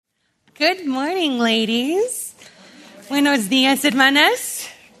Good morning, ladies. Buenos días, hermanas.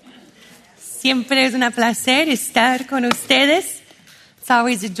 Siempre es un placer estar con ustedes. It's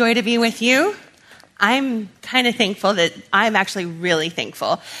always a joy to be with you. I'm actually really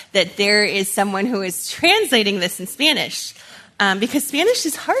thankful that there is someone who is translating this in Spanish. Because Spanish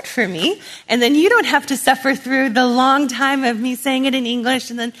is hard for me, and then you don't have to suffer through the long time of me saying it in English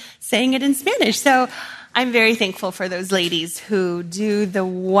and then saying it in Spanish. So I'm very thankful for those ladies who do the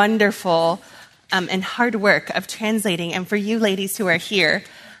wonderful and hard work of translating, and for you ladies who are here.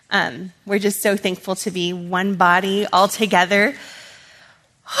 We're just so thankful to be one body all together.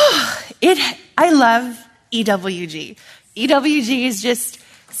 I love EWG. EWG is just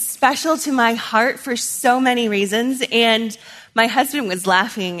special to my heart for so many reasons, and my husband was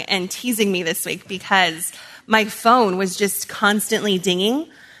laughing and teasing me this week because my phone was just constantly dinging,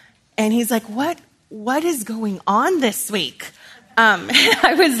 and he's like, what is going on this week?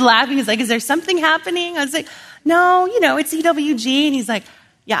 I was laughing. He's like, is there something happening? I was like, no, it's EWG. And he's like,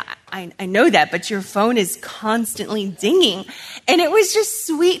 yeah, I know that, but your phone is constantly dinging. And it was just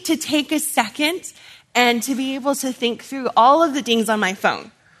sweet to take a second and to be able to think through all of the dings on my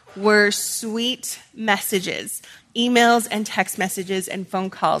phone were sweet messages, emails and text messages and phone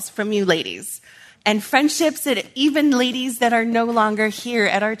calls from you ladies. And friendships that even ladies that are no longer here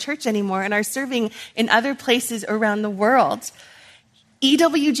at our church anymore and are serving in other places around the world.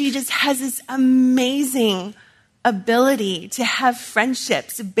 EWG just has this amazing ability to have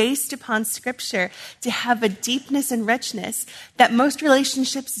friendships based upon Scripture, to have a deepness and richness that most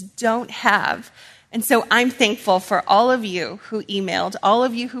relationships don't have. And so I'm thankful for all of you who emailed, all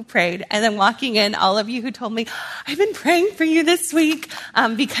of you who prayed, and then walking in, all of you who told me, I've been praying for you this week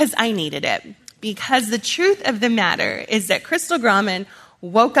because I needed it. Because the truth of the matter is that Crystal Grauman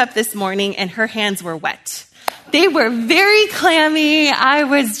woke up this morning and her hands were wet. They were very clammy. I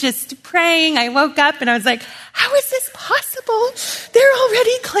was just praying. I woke up and I was like, how is this possible? They're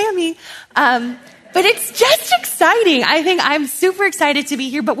already clammy. But it's just exciting. I think I'm super excited to be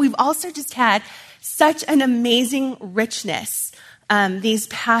here, but we've also just had such an amazing richness these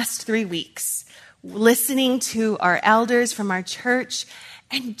past 3 weeks, listening to our elders from our church,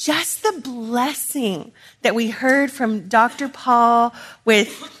 and just the blessing that we heard from Dr. Paul with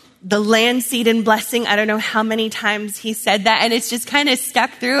the land seed and blessing. I don't know how many times he said that, and it's just kind of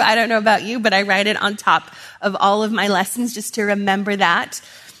stuck through. I don't know about you, but I write it on top of all of my lessons just to remember that.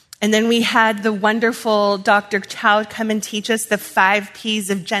 And then we had the wonderful Dr. Chow come and teach us the 5 P's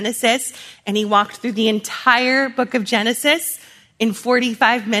of Genesis, and he walked through the entire book of Genesis in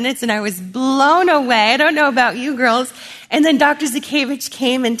 45 minutes, and I was blown away. I don't know about you girls. And then Dr. Zakevich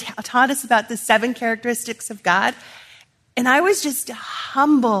came and taught us about the 7 characteristics of God. And I was just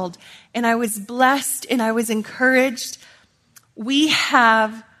humbled, and I was blessed, and I was encouraged. We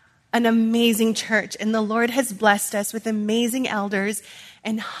have an amazing church, and the Lord has blessed us with amazing elders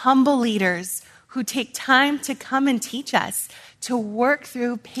and humble leaders who take time to come and teach us, to work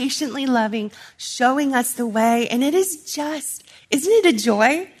through patiently loving, showing us the way. And it is just, isn't it a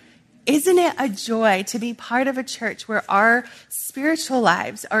joy? Isn't it a joy to be part of a church where our spiritual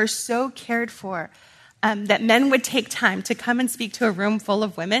lives are so cared for? That men would take time to come and speak to a room full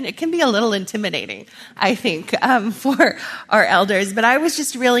of women. It can be a little intimidating, I think, for our elders. But I was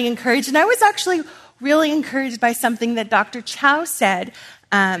just really encouraged. And I was actually really encouraged by something that Dr. Chow said.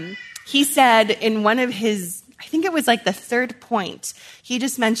 He said in one of his, I think it was like the 3rd point, he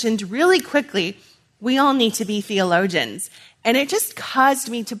just mentioned really quickly, we all need to be theologians. And it just caused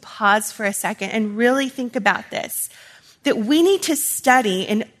me to pause for a second and really think about this. That we need to study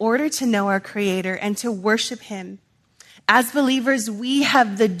in order to know our Creator and to worship Him. As believers, we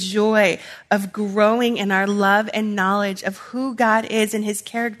have the joy of growing in our love and knowledge of who God is and His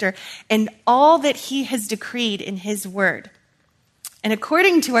character and all that He has decreed in His Word. And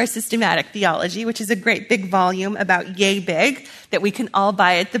according to our systematic theology, which is a great big volume about yay big that we can all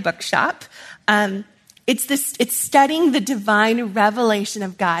buy at the bookshop, it's studying the divine revelation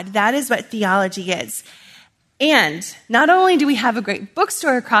of God. That is what theology is. And not only do we have a great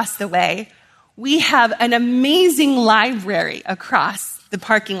bookstore across the way, we have an amazing library across the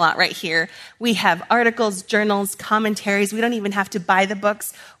parking lot right here. We have articles, journals, commentaries. We don't even have to buy the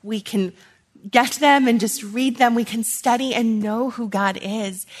books. We can get them and just read them. We can study and know who God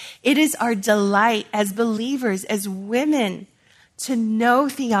is. It is our delight as believers, as women, to know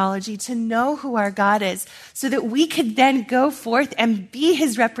theology, to know who our God is, so that we could then go forth and be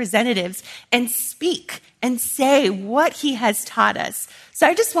His representatives and speak and say what He has taught us. So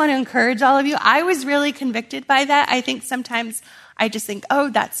I just want to encourage all of you. I was really convicted by that. I think sometimes I just think, oh,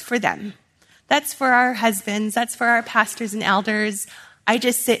 that's for them. That's for our husbands. That's for our pastors and elders. I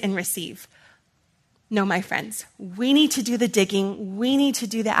just sit and receive. No, my friends, we need to do the digging. We need to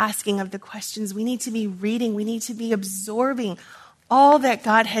do the asking of the questions. We need to be reading. We need to be absorbing all that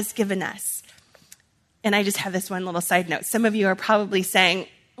God has given us. And I just have this one little side note. Some of you are probably saying,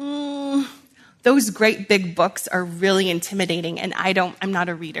 those great big books are really intimidating, and I'm not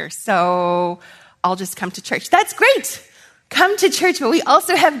a reader, so I'll just come to church. That's great. Come to church, but we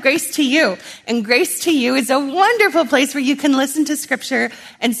also have Grace to You. And Grace to You is a wonderful place where you can listen to scripture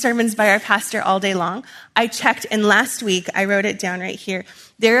and sermons by our pastor all day long. I checked, and last week, I wrote it down right here,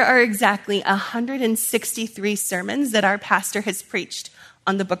 there are exactly 163 sermons that our pastor has preached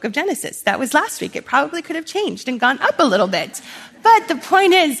on the book of Genesis. That was last week. It probably could have changed and gone up a little bit. But the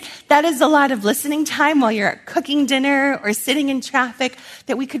point is, that is a lot of listening time while you're cooking dinner or sitting in traffic,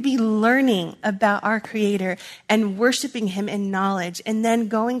 that we could be learning about our Creator and worshiping Him in knowledge, and then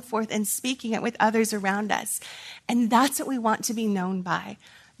going forth and speaking it with others around us. And that's what we want to be known by.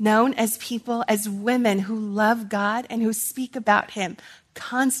 Known as people, as women who love God and who speak about Him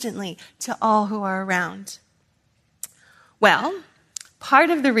constantly to all who are around. Well, part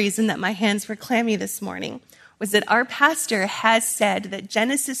of the reason that my hands were clammy this morning was that our pastor has said that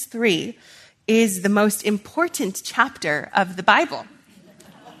Genesis 3 is the most important chapter of the Bible.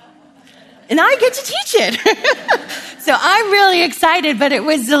 And I get to teach it. So I'm really excited, but it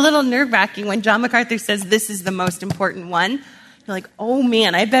was a little nerve-wracking when John MacArthur says this is the most important one. You're like, oh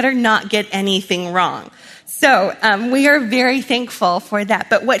man, I better not get anything wrong. So we are very thankful for that.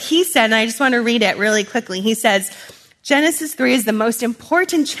 But what he said, and I just want to read it really quickly, he says, Genesis 3 is the most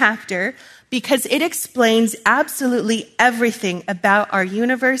important chapter because it explains absolutely everything about our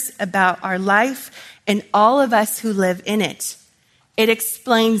universe, about our life, and all of us who live in it. It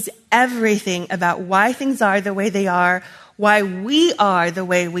explains everything about why things are the way they are, why we are the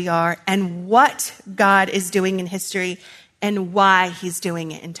way we are, and what God is doing in history, and why He's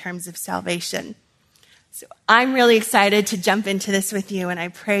doing it in terms of salvation. So I'm really excited to jump into this with you, and I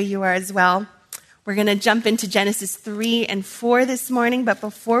pray you are as well. We're going to jump into Genesis 3 and 4 this morning, but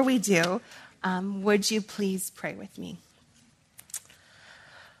before we do, would you please pray with me?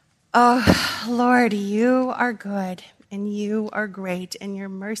 Oh, Lord, you are good, and you are great, and your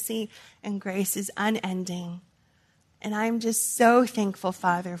mercy and grace is unending. And I'm just so thankful,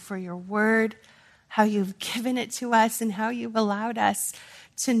 Father, for your word, how you've given it to us, and how you've allowed us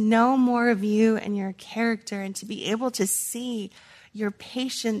to know more of you and your character, and to be able to see your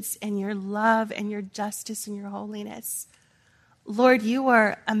patience and your love and your justice and your holiness. Lord, you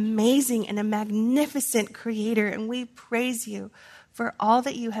are amazing and a magnificent creator, and we praise you for all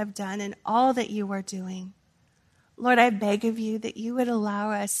that you have done and all that you are doing. Lord, I beg of you that you would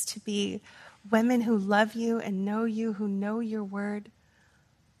allow us to be women who love you and know you, who know your word.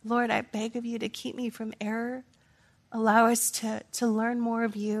 Lord, I beg of you to keep me from error. Allow us to learn more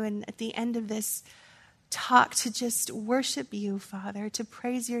of you, and at the end of this talk, to just worship you, Father, to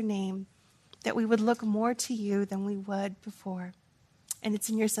praise your name, that we would look more to you than we would before. And it's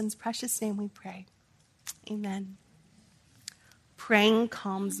in your Son's precious name we pray. Amen. Praying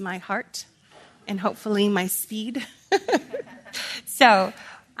calms my heart and hopefully my speed. So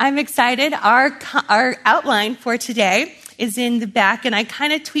I'm excited. Our outline for today is in the back, and I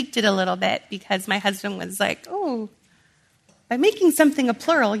kind of tweaked it a little bit because my husband was like, oh, by making something a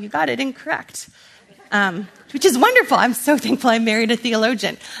plural, you got it incorrect. Which is wonderful. I'm so thankful I married a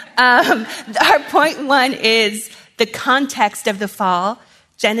theologian. Our point 1 is the context of the fall,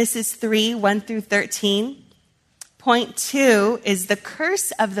 Genesis 3, 1 through 13. Point 2 is the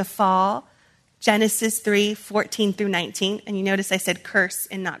curse of the fall, Genesis 3, 14 through 19. And you notice I said curse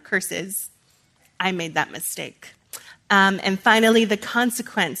and not curses. I made that mistake. And finally, the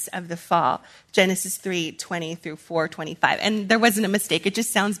consequence of the fall, Genesis 3, 20 through 4, 25. And there wasn't a mistake. It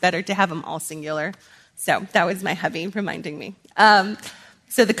just sounds better to have them all singular. So that was my hubby reminding me.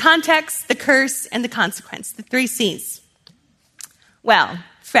 So the context, the curse, and the consequence, the 3 C's. Well,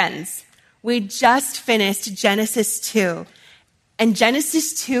 friends, we just finished Genesis 2. And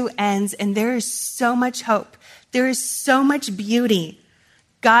Genesis 2 ends, and there is so much hope. There is so much beauty.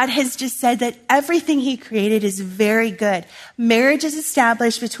 God has just said that everything he created is very good. Marriage is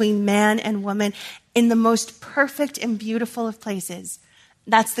established between man and woman in the most perfect and beautiful of places.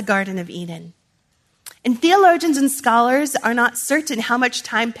 That's the Garden of Eden. And theologians and scholars are not certain how much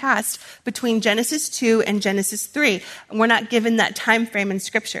time passed between Genesis 2 and Genesis 3. And we're not given that time frame in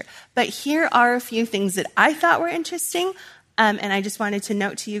Scripture. But here are a few things that I thought were interesting, and I just wanted to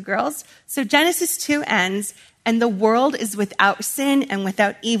note to you girls. So Genesis 2 ends, and the world is without sin and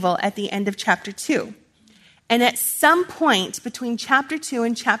without evil at the end of chapter 2. And at some point between chapter 2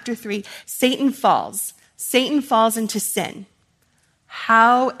 and chapter 3, Satan falls. Satan falls into sin.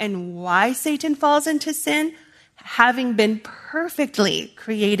 how and why Satan falls into sin, having been perfectly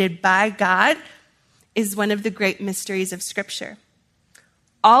created by God, is one of the great mysteries of Scripture.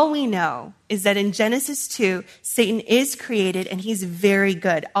 All we know is that in Genesis 2, Satan is created and he's very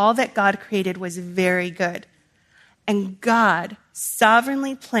good. All that God created was very good. And God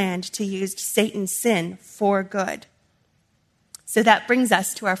sovereignly planned to use Satan's sin for good. So that brings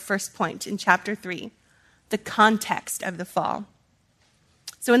us to our first point in chapter 3, the context of the fall.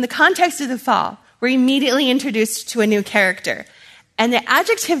 So in the context of the fall, we're immediately introduced to a new character. And the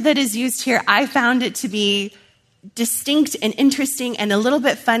adjective that is used here, I found it to be distinct and interesting and a little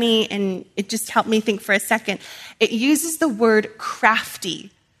bit funny, and it just helped me think for a second. It uses the word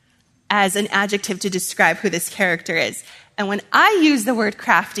crafty as an adjective to describe who this character is. And when I use the word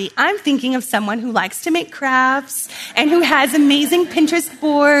crafty, I'm thinking of someone who likes to make crafts and who has amazing Pinterest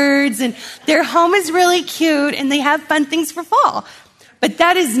boards and their home is really cute and they have fun things for fall. But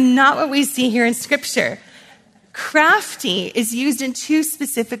that is not what we see here in Scripture. Crafty is used in two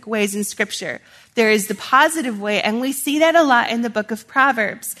specific ways in Scripture. There is the positive way, and we see that a lot in the book of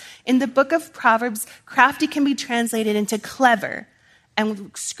Proverbs. In the book of Proverbs, crafty can be translated into clever,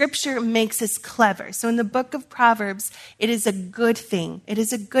 and Scripture makes us clever. So in the book of Proverbs, it is a good thing. It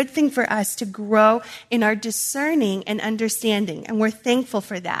is a good thing for us to grow in our discerning and understanding, and we're thankful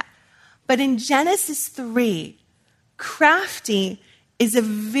for that. But in Genesis 3, crafty is a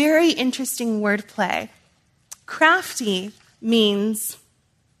very interesting wordplay. Crafty means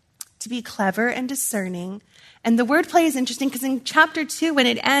to be clever and discerning. And the wordplay is interesting because in chapter 2, when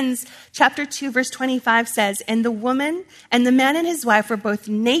it ends, chapter 2, verse 25 says, "And the woman and the man and his wife were both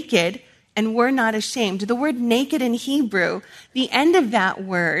naked and were not ashamed." The word naked in Hebrew, the end of that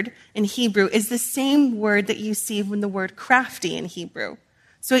word in Hebrew is the same word that you see when the word crafty in Hebrew.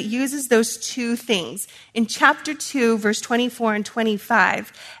 So it uses those two things. In chapter 2, verse 24 and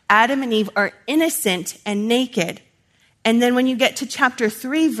 25, Adam and Eve are innocent and naked. And then when you get to chapter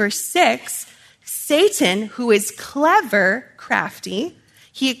 3, verse 6, Satan, who is clever, crafty,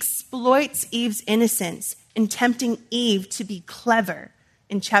 he exploits Eve's innocence in tempting Eve to be clever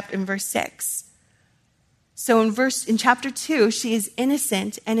in verse 6. So in chapter 2, she is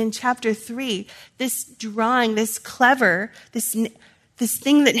innocent, and in chapter 3, this drawing, this clever, this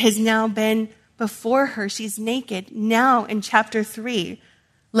thing that has now been before her, she's naked. Now in chapter 3,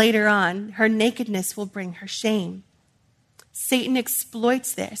 later on, her nakedness will bring her shame. Satan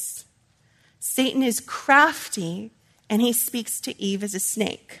exploits this. Satan is crafty, and he speaks to Eve as a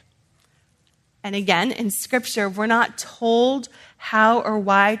snake. And again, in Scripture, we're not told how or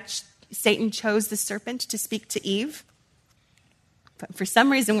why Satan chose the serpent to speak to Eve. But for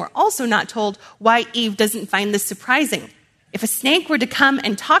some reason, we're also not told why Eve doesn't find this surprising. If a snake were to come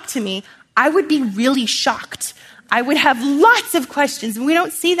and talk to me, I would be really shocked. I would have lots of questions, and we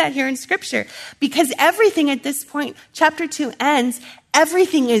don't see that here in Scripture because everything at this point, chapter 2 ends,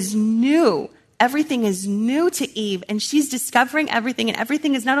 everything is new. Everything is new to Eve, and she's discovering everything, and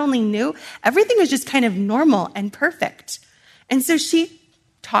everything is not only new, everything is just kind of normal and perfect. And so she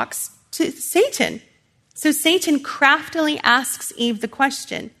talks to Satan. So Satan craftily asks Eve the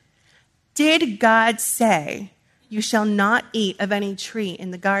question, "Did God say, 'You shall not eat of any tree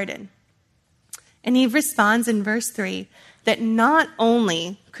in the garden'?" And Eve responds in verse 3 that not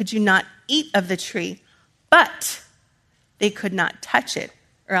only could you not eat of the tree, but they could not touch it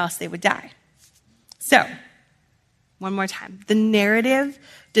or else they would die. So, one more time. The narrative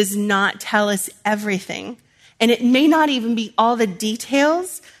does not tell us everything, and it may not even be all the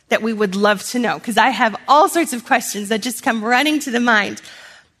details that we would love to know, because I have all sorts of questions that just come running to the mind.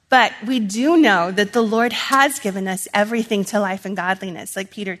 But we do know that the Lord has given us everything to life and godliness,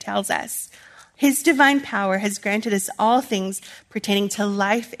 like Peter tells us. His divine power has granted us all things pertaining to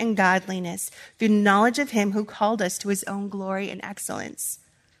life and godliness through knowledge of him who called us to his own glory and excellence.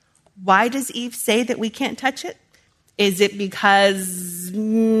 Why does Eve say that we can't touch it? Is it because,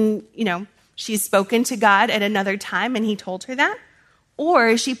 she's spoken to God at another time and he told her that? Or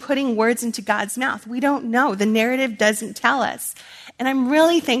is she putting words into God's mouth? We don't know. The narrative doesn't tell us. And I'm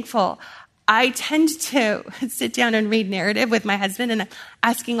really thankful. I tend to sit down and read narrative with my husband and I'm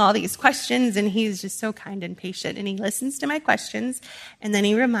asking all these questions, and he's just so kind and patient, and he listens to my questions, and then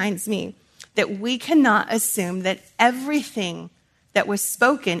he reminds me that we cannot assume that everything that was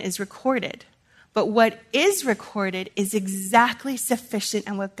spoken is recorded. But what is recorded is exactly sufficient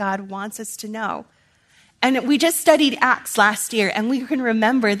and what God wants us to know. And we just studied Acts last year, and we can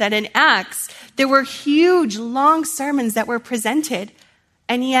remember that in Acts, there were huge, long sermons that were presented,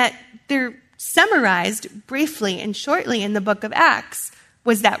 and yet they're summarized briefly and shortly in the book of Acts.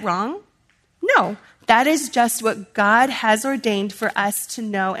 Was that wrong? No. That is just what God has ordained for us to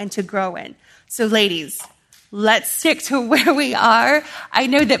know and to grow in. So ladies, let's stick to where we are. I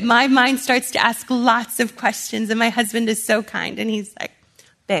know that my mind starts to ask lots of questions, and my husband is so kind, and he's like,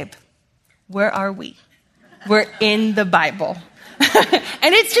 babe, where are we? We're in the Bible.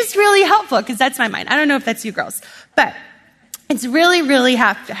 And it's just really helpful, because that's my mind. I don't know if that's you girls, but it's really, really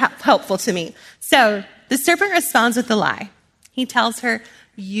helpful to me. So the serpent responds with a lie. He tells her,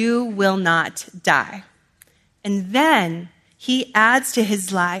 you will not die. And then he adds to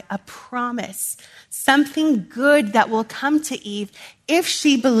his lie a promise, something good that will come to Eve if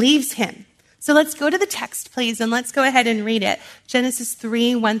she believes him. So let's go to the text, please, and let's go ahead and read it. Genesis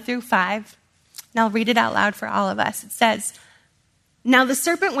 3, 1 through 5. And I'll read it out loud for all of us. It says, now the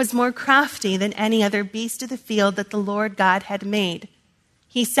serpent was more crafty than any other beast of the field that the Lord God had made.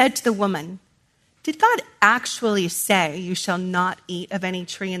 He said to the woman, did God actually say you shall not eat of any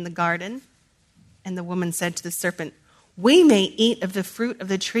tree in the garden? And the woman said to the serpent, we may eat of the fruit of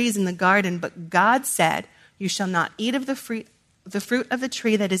the trees in the garden, but God said, you shall not eat of the fruit of the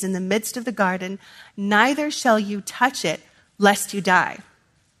tree that is in the midst of the garden, neither shall you touch it, lest you die.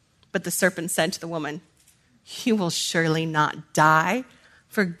 But the serpent said to the woman, you will surely not die,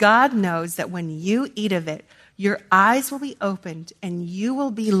 for God knows that when you eat of it, your eyes will be opened, and you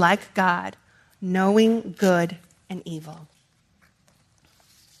will be like God, knowing good and evil.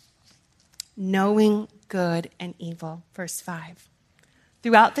 Knowing good and evil. Verse 5.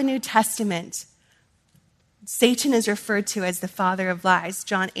 Throughout the New Testament, Satan is referred to as the father of lies,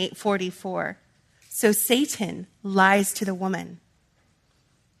 John 8:44. So Satan lies to the woman.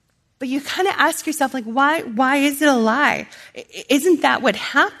 But you kind of ask yourself, like, why is it a lie? Isn't that what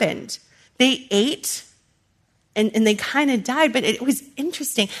happened? They ate and they kind of died, but it was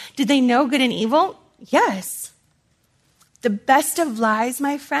interesting. Did they know good and evil? Yes. The best of lies,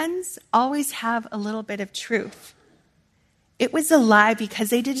 my friends, always have a little bit of truth. It was a lie because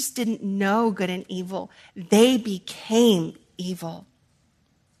they just didn't know good and evil. They became evil.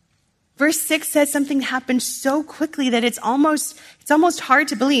 Verse 6 says something happened so quickly that it's almost hard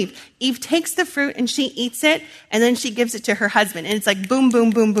to believe. Eve takes the fruit and she eats it, and then she gives it to her husband. And it's like boom,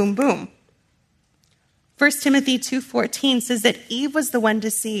 boom, boom, boom, boom. 1 Timothy 2:14 says that Eve was the one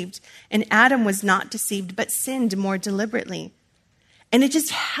deceived, and Adam was not deceived, but sinned more deliberately. And it just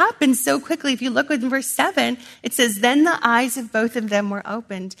happened so quickly. If you look in verse 7, it says, then the eyes of both of them were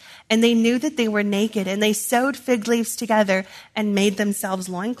opened, and they knew that they were naked, and they sewed fig leaves together and made themselves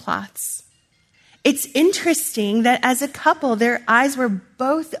loincloths. It's interesting that as a couple, their eyes were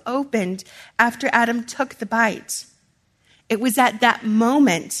both opened after Adam took the bite. It was at that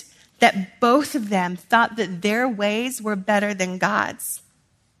moment that both of them thought that their ways were better than God's.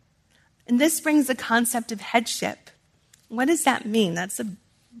 And this brings the concept of headship. What does that mean? That's a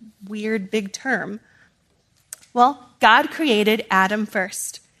weird big term. Well, God created Adam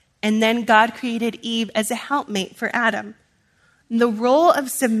first, and then God created Eve as a helpmate for Adam. The role of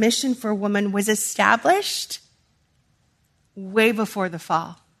submission for a woman was established way before the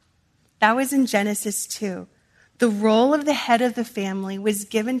fall. That was in Genesis 2. The role of the head of the family was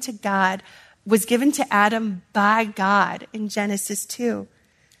given to Adam by God in Genesis 2.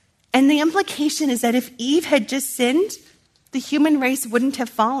 And the implication is that if Eve had just sinned, the human race wouldn't have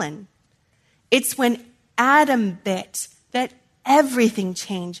fallen. It's when Adam bit that everything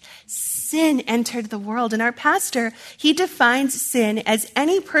changed. Sin entered the world. And our pastor, he defines sin as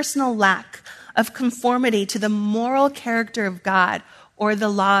any personal lack of conformity to the moral character of God or the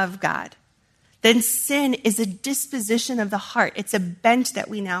law of God. Then sin is a disposition of the heart. It's a bent that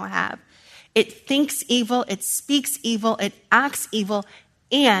we now have. It thinks evil, it speaks evil, it acts evil,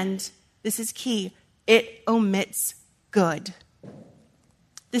 and, this is key, it omits good.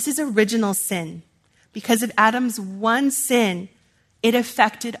 This is original sin. Because of Adam's one sin, it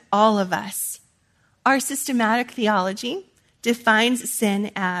affected all of us. Our systematic theology defines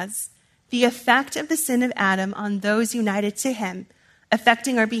sin as the effect of the sin of Adam on those united to him,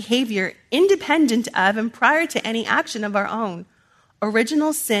 affecting our behavior independent of and prior to any action of our own.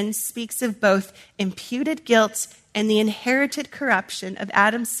 Original sin speaks of both imputed guilt and the inherited corruption of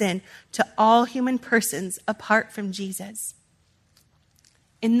Adam's sin to all human persons apart from Jesus.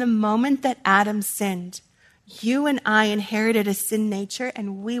 In the moment that Adam sinned, you and I inherited a sin nature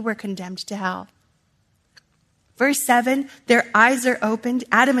and we were condemned to hell. Verse 7, their eyes are opened.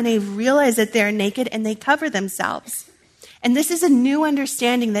 Adam and Eve realize that they're naked and they cover themselves. And this is a new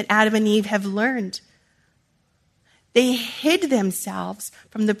understanding that Adam and Eve have learned. They hid themselves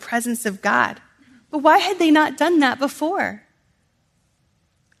from the presence of God. But why had they not done that before?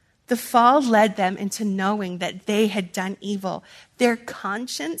 The fall led them into knowing that they had done evil. Their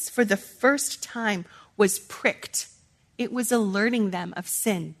conscience, for the first time, was pricked. It was alerting them of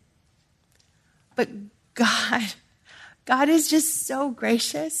sin. But God is just so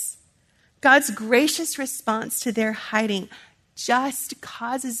gracious. God's gracious response to their hiding just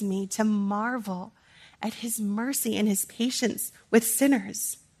causes me to marvel at his mercy and his patience with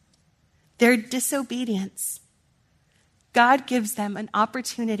sinners. Their disobedience. God gives them an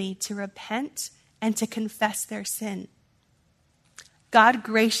opportunity to repent and to confess their sin. God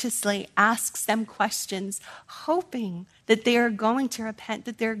graciously asks them questions, hoping that they are going to repent,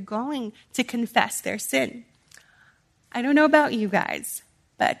 that they're going to confess their sin. I don't know about you guys,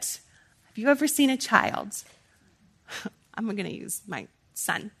 but have you ever seen a child? I'm going to use my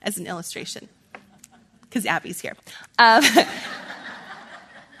son as an illustration because Abby's here.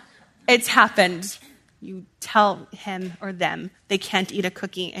 It's happened. You tell him or them they can't eat a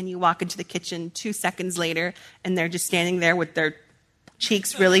cookie, and you walk into the kitchen 2 seconds later, and they're just standing there with their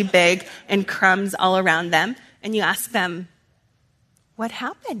cheeks really big and crumbs all around them. And you ask them, what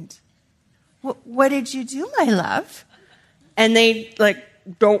happened? What did you do, my love? And they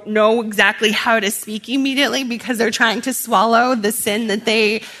don't know exactly how to speak immediately because they're trying to swallow the sin that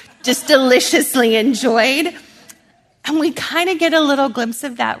they just deliciously enjoyed. And we kind of get a little glimpse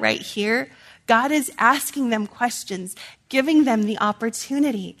of that right here. God is asking them questions, giving them the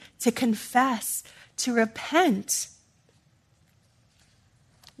opportunity to confess, to repent.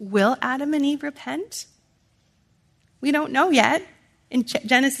 Will Adam and Eve repent? We don't know yet in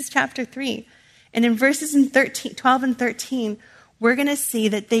Genesis chapter 3. And in verses 12 and 13, we're going to see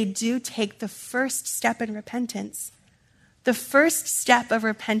that they do take the first step in repentance. The first step of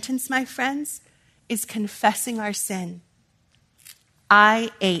repentance, my friends, is confessing our sin.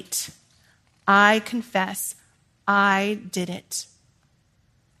 I ate. I confess. I did it.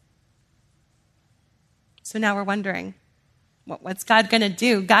 So now we're wondering, what's God going to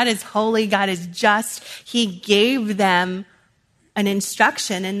do? God is holy. God is just. He gave them an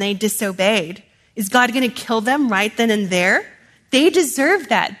instruction and they disobeyed. Is God going to kill them right then and there? They deserve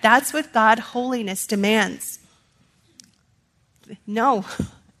that. That's what God's holiness demands. No.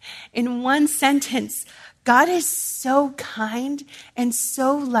 In one sentence, God is so kind and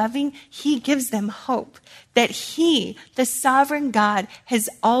so loving, he gives them hope that he, the sovereign God, has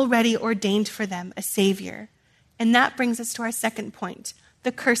already ordained for them a Savior. And that brings us to our second point,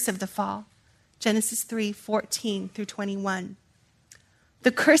 the curse of the fall. Genesis 3:14 through 21.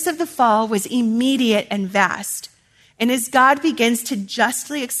 The curse of the fall was immediate and vast. And as God begins to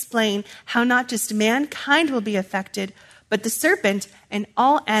justly explain how not just mankind will be affected, but the serpent and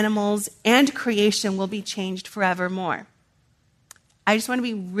all animals and creation will be changed forevermore. I just want to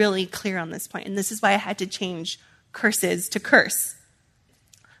be really clear on this point, and this is why I had to change curses to curse.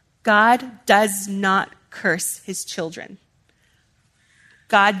 God does not curse his children.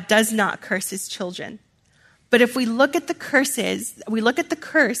 God does not curse his children. But if we look at the curses, we look at the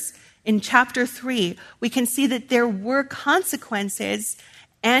curse in chapter 3, we can see that there were consequences,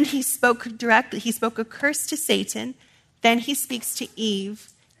 and he spoke directly. He spoke a curse to Satan, then he speaks to Eve,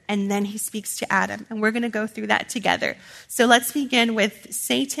 and then he speaks to Adam. And we're going to go through that together. So let's begin with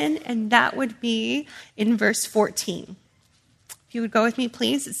Satan, and that would be in verse 14. If you would go with me,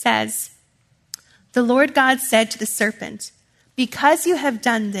 please. It says, "The Lord God said to the serpent, 'Because you have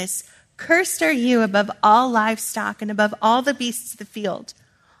done this, cursed are you above all livestock and above all the beasts of the field.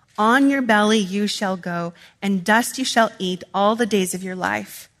 On your belly you shall go, and dust you shall eat all the days of your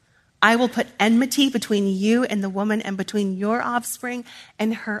life. I will put enmity between you and the woman, and between your offspring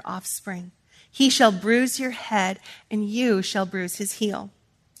and her offspring. He shall bruise your head, and you shall bruise his heel.'"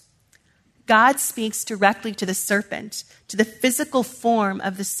 God speaks directly to the serpent, to the physical form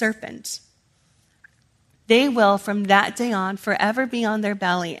of the serpent. They will, from that day on, forever be on their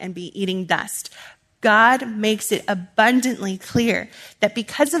belly and be eating dust. God makes it abundantly clear that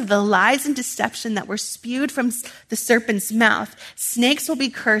because of the lies and deception that were spewed from the serpent's mouth, snakes will be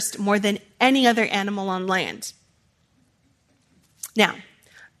cursed more than any other animal on land. Now,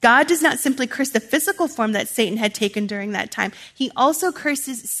 God does not simply curse the physical form that Satan had taken during that time. He also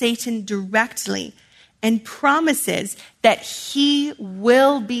curses Satan directly and promises that he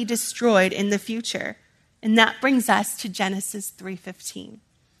will be destroyed in the future. And that brings us to Genesis 3:15.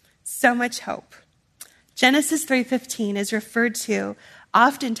 So much hope. Genesis 3:15 is referred to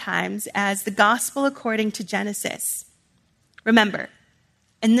oftentimes as the gospel according to Genesis. Remember,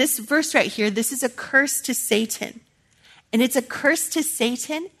 in this verse right here, this is a curse to Satan. And it's a curse to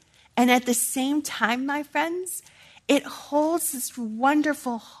Satan, and at the same time, my friends, it holds this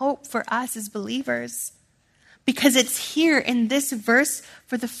wonderful hope for us as believers. Because it's here in this verse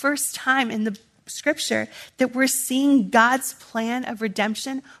for the first time in the Scripture that we're seeing God's plan of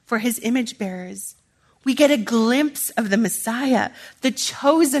redemption for his image bearers. We get a glimpse of the Messiah, the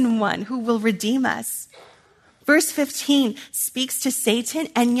chosen one who will redeem us. Verse 15 speaks to Satan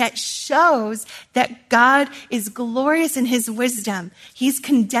and yet shows that God is glorious in his wisdom. He's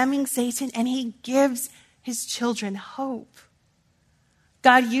condemning Satan and he gives his children hope.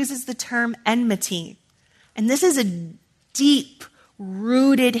 God uses the term enmity, and this is a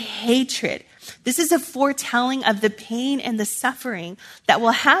deep-rooted hatred. This is a foretelling of the pain and the suffering that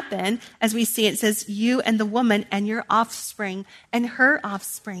will happen, as we see it says, you and the woman and your offspring and her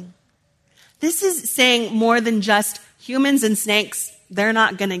offspring. This is saying more than just humans and snakes, they're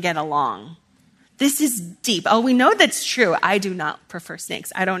not going to get along. This is deep. Oh, we know that's true. I do not prefer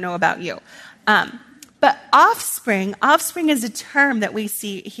snakes. I don't know about you. But offspring is a term that we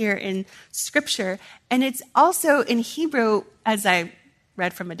see here in Scripture, and it's also in Hebrew, as I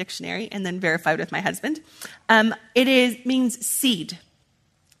read from a dictionary and then verified with my husband. Means seed.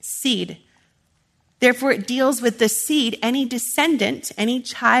 Seed. Therefore, it deals with the seed, any descendant, any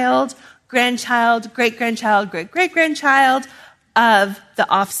child, grandchild, great-grandchild, great-great-grandchild of the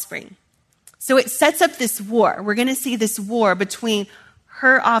offspring. So it sets up this war. We're going to see this war between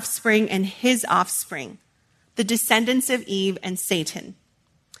her offspring and his offspring, the descendants of Eve and Satan.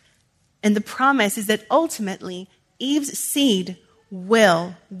 And the promise is that ultimately Eve's seed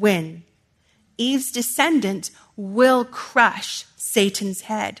will win. Eve's descendant will crush Satan's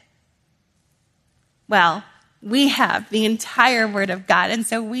head. Well, we have the entire Word of God, and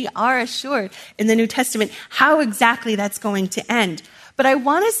so we are assured in the New Testament how exactly that's going to end. But I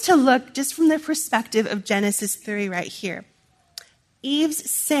want us to look just from the perspective of Genesis 3 right here. Eve's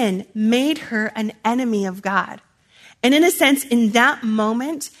sin made her an enemy of God. And in a sense, in that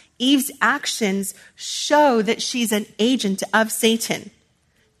moment, Eve's actions show that she's an agent of Satan,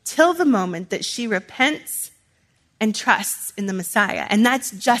 till the moment that she repents and trusts in the Messiah. And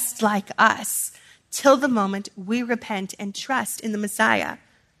that's just like us, till the moment we repent and trust in the Messiah.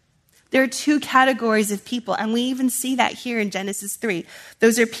 There are two categories of people, and we even see that here in Genesis 3.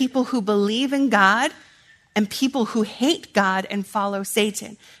 Those are people who believe in God and people who hate God and follow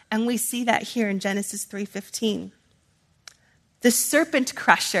Satan. And we see that here in Genesis 3:15. The serpent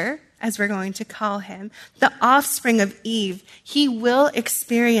crusher, as we're going to call him, the offspring of Eve, he will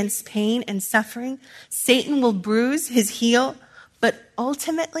experience pain and suffering. Satan will bruise his heel, but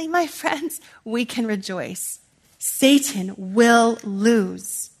ultimately, my friends, we can rejoice. Satan will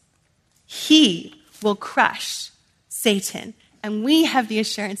lose. He will crush Satan. And we have the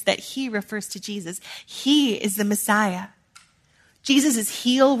assurance that he refers to Jesus. He is the Messiah. Jesus'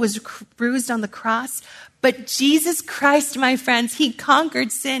 heel was bruised on the cross, but Jesus Christ, my friends, he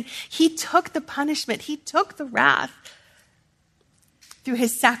conquered sin. He took the punishment. He took the wrath through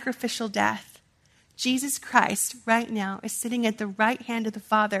his sacrificial death. Jesus Christ right now is sitting at the right hand of the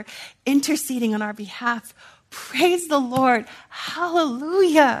Father, interceding on our behalf. Praise the Lord.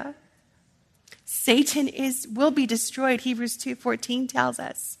 Hallelujah. Satan will be destroyed, Hebrews 2:14 tells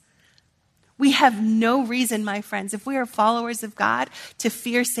us. We have no reason, my friends, if we are followers of God, to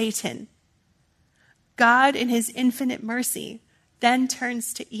fear Satan. God, in his infinite mercy, then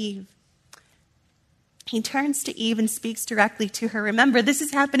turns to Eve. He turns to Eve and speaks directly to her. Remember, this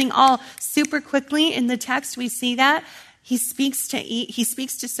is happening all super quickly in the text. We see that. He speaks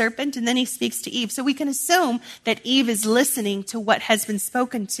to serpent, and then he speaks to Eve. So we can assume that Eve is listening to what has been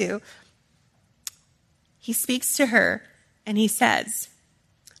spoken to. He speaks to her, and he says,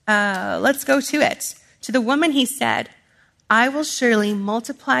 let's go to it. To the woman he said, I will surely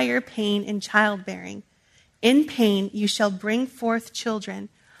multiply your pain in childbearing. In pain you shall bring forth children.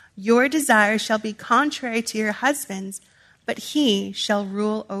 Your desire shall be contrary to your husband's, but he shall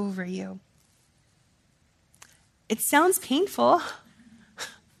rule over you. It sounds painful,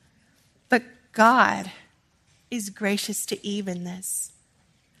 but God is gracious to Eve in this.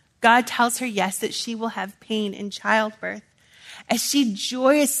 God tells her, yes, that she will have pain in childbirth as she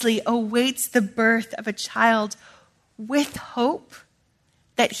joyously awaits the birth of a child with hope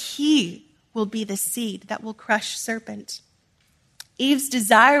that he will be the seed that will crush serpent. Eve's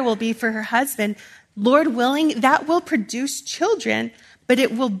desire will be for her husband. Lord willing, that will produce children, but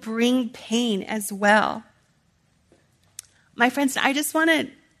it will bring pain as well. My friends, I just want to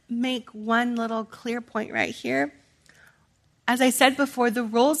make one little clear point right here. As I said before, the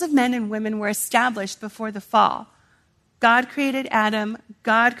roles of men and women were established before the fall. God created Adam.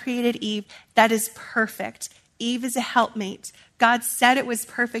 God created Eve. That is perfect. Eve is a helpmate. God said it was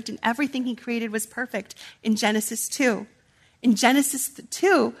perfect, and everything he created was perfect in Genesis 2. In Genesis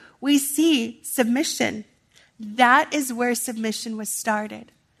 2, we see submission. That is where submission was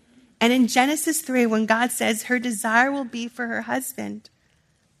started. And in Genesis 3, when God says her desire will be for her husband,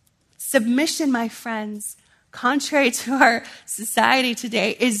 Submission, my friends, contrary to our society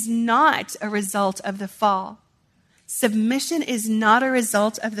today, is not a result of the fall. Submission is not a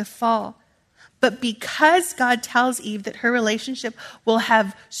result of the fall. But because God tells Eve that her relationship will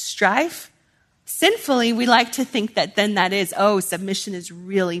have strife, sinfully, we like to think that then that is, submission is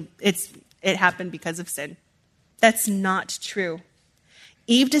really, it happened because of sin. That's not true.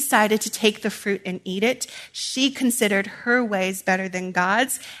 Eve decided to take the fruit and eat it. She considered her ways better than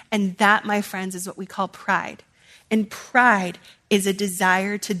God's. And that, my friends, is what we call pride. And pride is a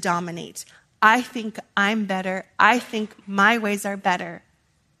desire to dominate. I think I'm better. I think my ways are better.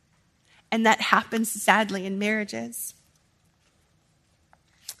 And that happens sadly in marriages.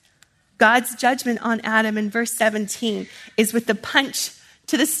 God's judgment on Adam in verse 17 is with the punch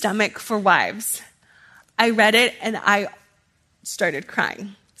to the stomach for wives. I read it and I started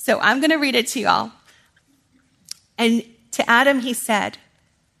crying. So I'm going to read it to y'all. And to Adam he said,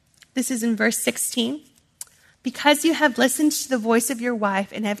 this is in verse 16, because you have listened to the voice of your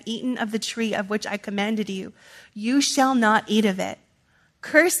wife and have eaten of the tree of which I commanded you, you shall not eat of it.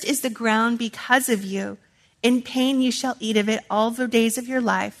 Cursed is the ground because of you. In pain you shall eat of it all the days of your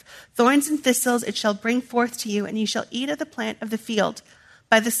life. Thorns and thistles it shall bring forth to you, and you shall eat of the plant of the field.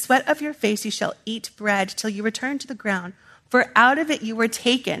 By the sweat of your face you shall eat bread till you return to the ground. For out of it you were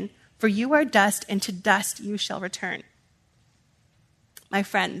taken, for you are dust, and to dust you shall return. My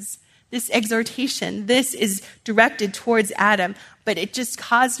friends, this exhortation, this is directed towards Adam, but it just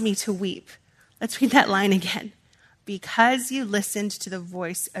caused me to weep. Let's read that line again. Because you listened to the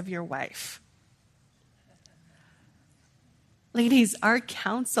voice of your wife. Ladies, our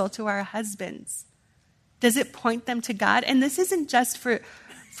counsel to our husbands, does it point them to God? And this isn't just for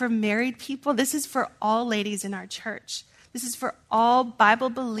married people. This is for all ladies in our church. This is for all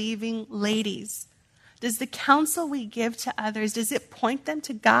Bible-believing ladies. Does the counsel we give to others, does it point them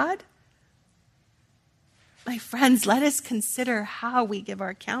to God? My friends, let us consider how we give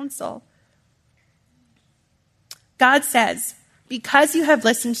our counsel. God says, because you have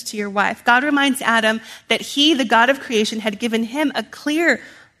listened to your wife, God reminds Adam that he, the God of creation, had given him a clear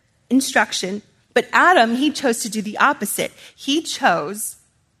instruction, but Adam, he chose to do the opposite. He chose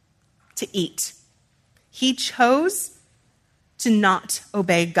to eat. He chose to not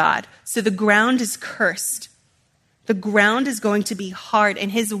obey God. So the ground is cursed. The ground is going to be hard,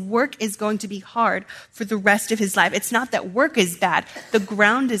 and his work is going to be hard for the rest of his life. It's not that work is bad. The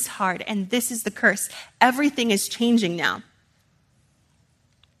ground is hard, and this is the curse. Everything is changing now.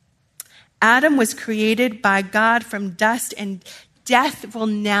 Adam was created by God from dust, and death will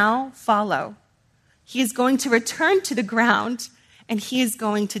now follow. He is going to return to the ground, and he is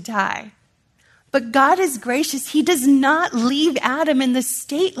going to die. But God is gracious. He does not leave Adam in the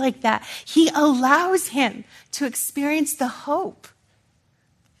state like that. He allows him to experience the hope.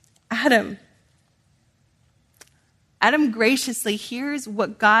 Adam graciously hears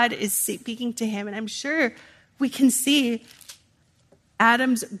what God is speaking to him, and I'm sure we can see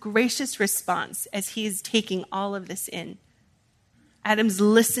Adam's gracious response as he is taking all of this in. Adam's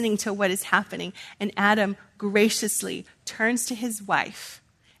listening to what is happening, and Adam graciously turns to his wife,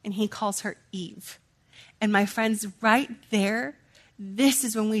 and he calls her Eve. And my friends, right there, this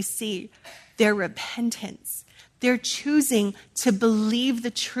is when we see their repentance. They're choosing to believe the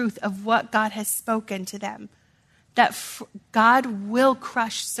truth of what God has spoken to them, that God will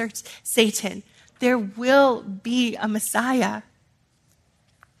crush Satan. There will be a Messiah.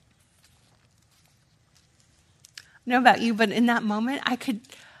 I don't know about you, but in that moment, I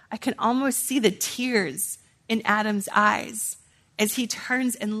could almost see the tears in Adam's eyes as he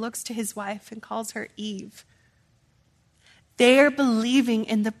turns and looks to his wife and calls her Eve. They are believing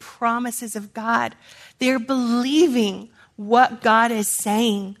in the promises of God. They are believing what God is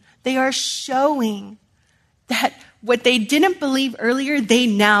saying. They are showing that what they didn't believe earlier, they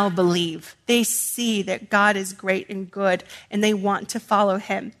now believe. They see that God is great and good, and they want to follow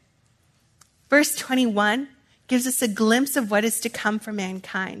him. Verse 21 gives us a glimpse of what is to come for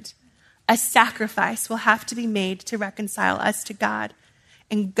mankind. A sacrifice will have to be made to reconcile us to God.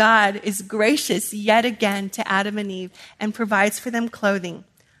 And God is gracious yet again to Adam and Eve and provides for them clothing.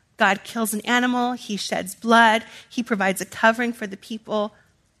 God kills an animal, he sheds blood, he provides a covering for the people.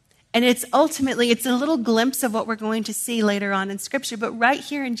 And it's a little glimpse of what we're going to see later on in Scripture. But right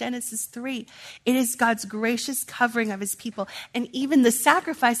here in Genesis 3, it is God's gracious covering of his people. And even the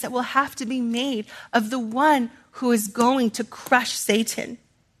sacrifice that will have to be made of the one who is going to crush Satan.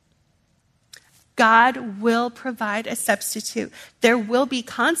 God will provide a substitute. There will be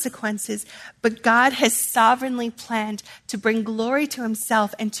consequences, but God has sovereignly planned to bring glory to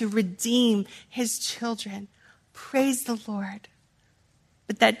himself and to redeem his children. Praise the Lord.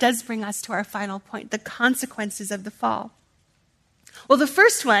 But that does bring us to our final point, the consequences of the fall. Well, the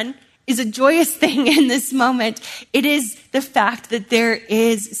first one is a joyous thing in this moment. It is the fact that there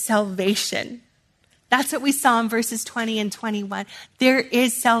is salvation. That's what we saw in verses 20 and 21. There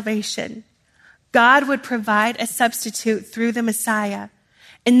is salvation. God would provide a substitute through the Messiah.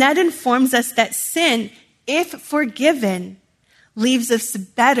 And that informs us that sin, if forgiven, leaves us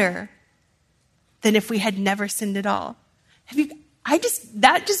better than if we had never sinned at all.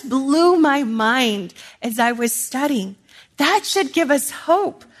 That just blew my mind as I was studying. That should give us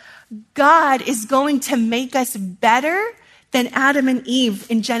hope. God is going to make us better than Adam and Eve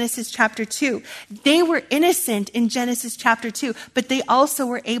in Genesis chapter 2. They were innocent in Genesis chapter 2, but they also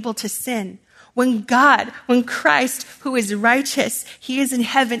were able to sin. When Christ, who is righteous, he is in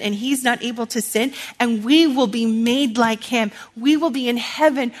heaven and he's not able to sin, and we will be made like him. We will be in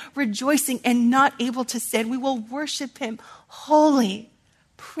heaven rejoicing and not able to sin. We will worship him holy.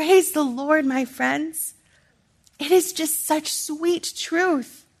 Praise the Lord, my friends. It is just such sweet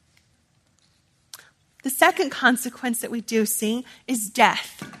truth. The second consequence that we do see is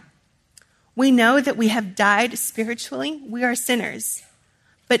death. We know that we have died spiritually. We are sinners.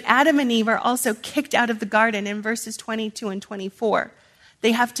 But Adam and Eve are also kicked out of the garden in verses 22 and 24.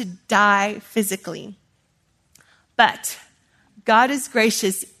 They have to die physically. But God is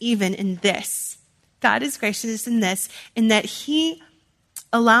gracious even in this. God is gracious in this, in that he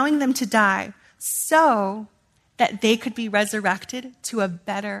allowing them to die so that they could be resurrected to a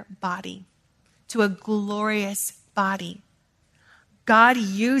better body, to a glorious body. God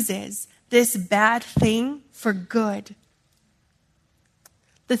uses this bad thing for good.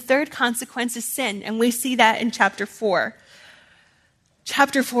 The third consequence is sin, and we see that in chapter 4.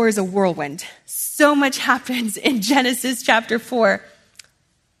 Chapter 4 is a whirlwind. So much happens in Genesis chapter 4.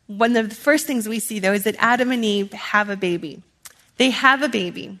 One of the first things we see, though, is that Adam and Eve have a baby. They have a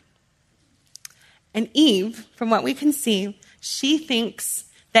baby. And Eve, from what we can see, she thinks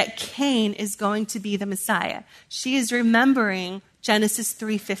that Cain is going to be the Messiah. She is remembering Genesis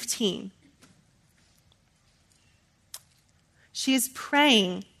 3:15. She is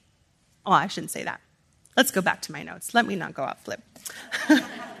praying. Oh, I shouldn't say that. Let's go back to my notes. Let me not go off flip.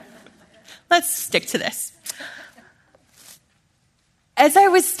 Let's stick to this. As I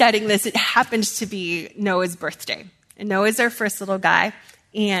was studying this, it happened to be Noah's birthday. And Noah's our first little guy.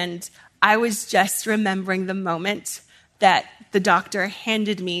 And I was just remembering the moment that the doctor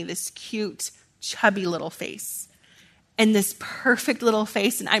handed me this cute, chubby little face. And this perfect little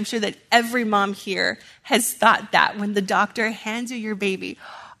face. And I'm sure that every mom here has thought that when the doctor hands you your baby,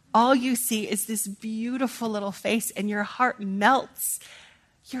 all you see is this beautiful little face and your heart melts.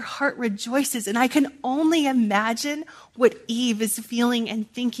 Your heart rejoices. And I can only imagine what Eve is feeling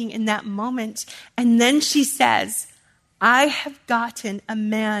and thinking in that moment. And then she says, I have gotten a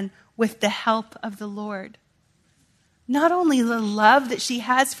man with the help of the Lord. Not only the love that she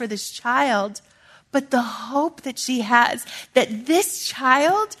has for this child, but the hope that she has that this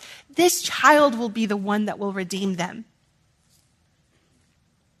child will be the one that will redeem them.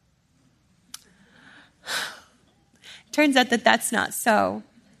 Turns out that that's not so.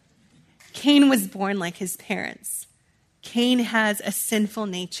 Cain was born like his parents. Cain has a sinful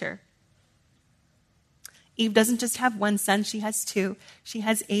nature. Eve doesn't just have one son, she has two. She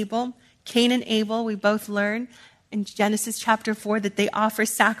has Abel. Cain and Abel, we both learn in Genesis chapter 4 that they offer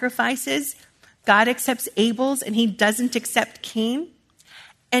sacrifices. God accepts Abel's and he doesn't accept Cain.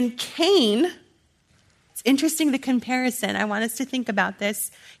 And Cain, it's interesting the comparison. I want us to think about this.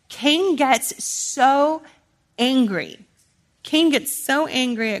 Cain gets so angry. Cain gets so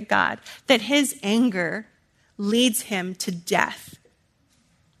angry at God that his anger leads him to death.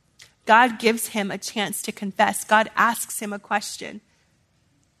 God gives him a chance to confess. God asks him a question.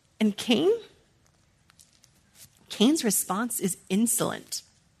 And Cain's response is insolent.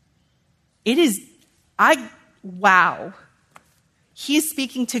 Wow. He's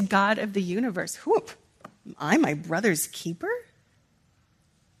speaking to God of the universe. Who am I, my brother's keeper?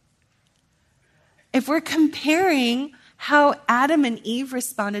 If we're comparing how Adam and Eve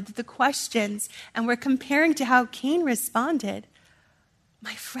responded to the questions, and we're comparing to how Cain responded,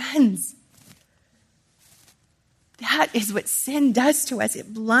 my friends, that is what sin does to us.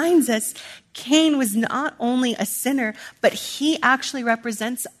 It blinds us. Cain was not only a sinner, but he actually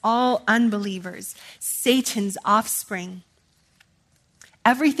represents all unbelievers, Satan's offspring.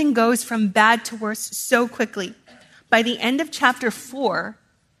 Everything goes from bad to worse so quickly. By the end of chapter 4,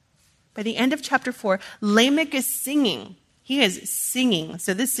 Lamech is singing. He is singing.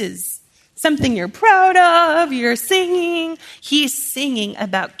 So this is something you're proud of. You're singing. He's singing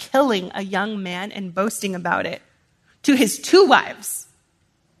about killing a young man and boasting about it to his two wives.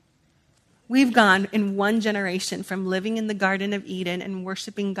 We've gone in one generation from living in the Garden of Eden and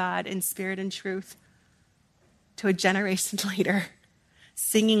worshiping God in spirit and truth to a generation later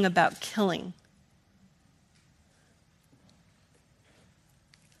singing about killing.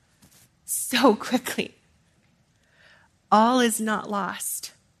 So quickly. All is not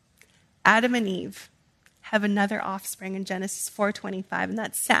lost. Adam and Eve have another offspring in Genesis 4:25, and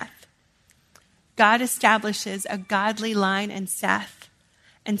that's Seth. God establishes a godly line in Seth.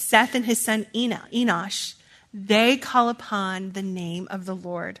 And Seth and his son Enosh, they call upon the name of the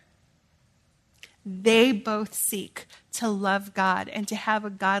Lord. They both seek to love God and to have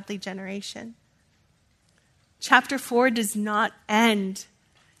a godly generation. Chapter 4 does not end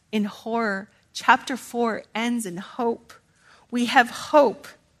in horror. Chapter 4 ends in hope. We have hope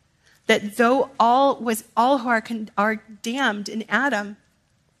that though all who are damned in Adam,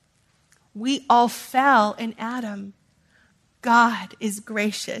 we all fell in Adam. God is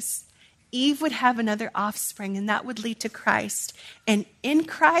gracious. Eve would have another offspring, and that would lead to Christ. And in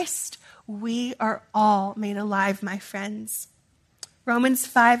Christ, we are all made alive, my friends. Romans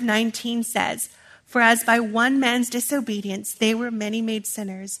 5:19 says, "For as by one man's disobedience they were many made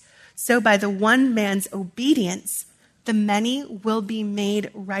sinners, so by the one man's obedience the many will be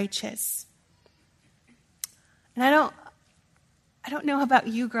made righteous." And I don't know about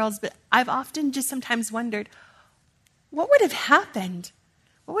you girls, but I've often just sometimes wondered, what would have happened?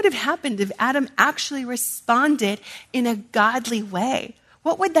 What would have happened if Adam actually responded in a godly way?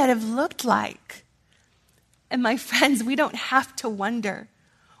 What would that have looked like? And my friends, we don't have to wonder.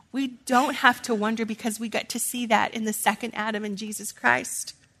 We don't have to wonder because we get to see that in the second Adam in Jesus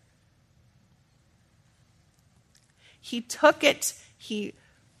Christ. He took it, he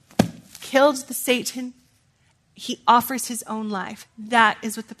killed the Satan, he offers his own life. That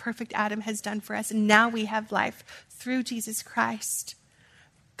is what the perfect Adam has done for us. And now we have life through Jesus Christ.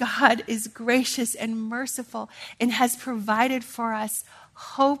 God is gracious and merciful and has provided for us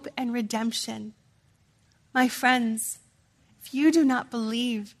hope and redemption. My friends, if you do not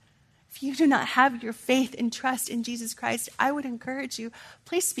believe, if you do not have your faith and trust in Jesus Christ, I would encourage you,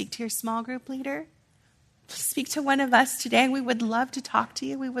 please speak to your small group leader. Please speak to one of us today. We would love to talk to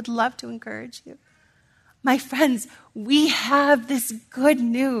you. We would love to encourage you. My friends, we have this good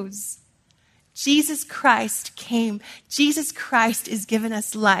news. Jesus Christ came. Jesus Christ is given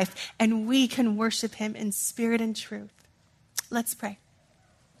us life, and we can worship him in spirit and truth. Let's pray.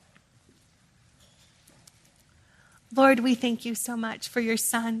 Lord, we thank you so much for your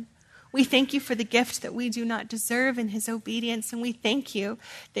Son. We thank you for the gift that we do not deserve in his obedience, and we thank you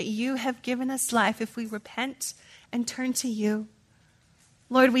that you have given us life if we repent and turn to you.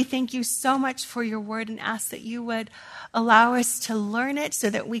 Lord, we thank you so much for your word and ask that you would allow us to learn it so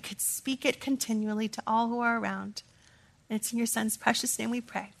that we could speak it continually to all who are around. And it's in your Son's precious name we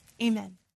pray. Amen.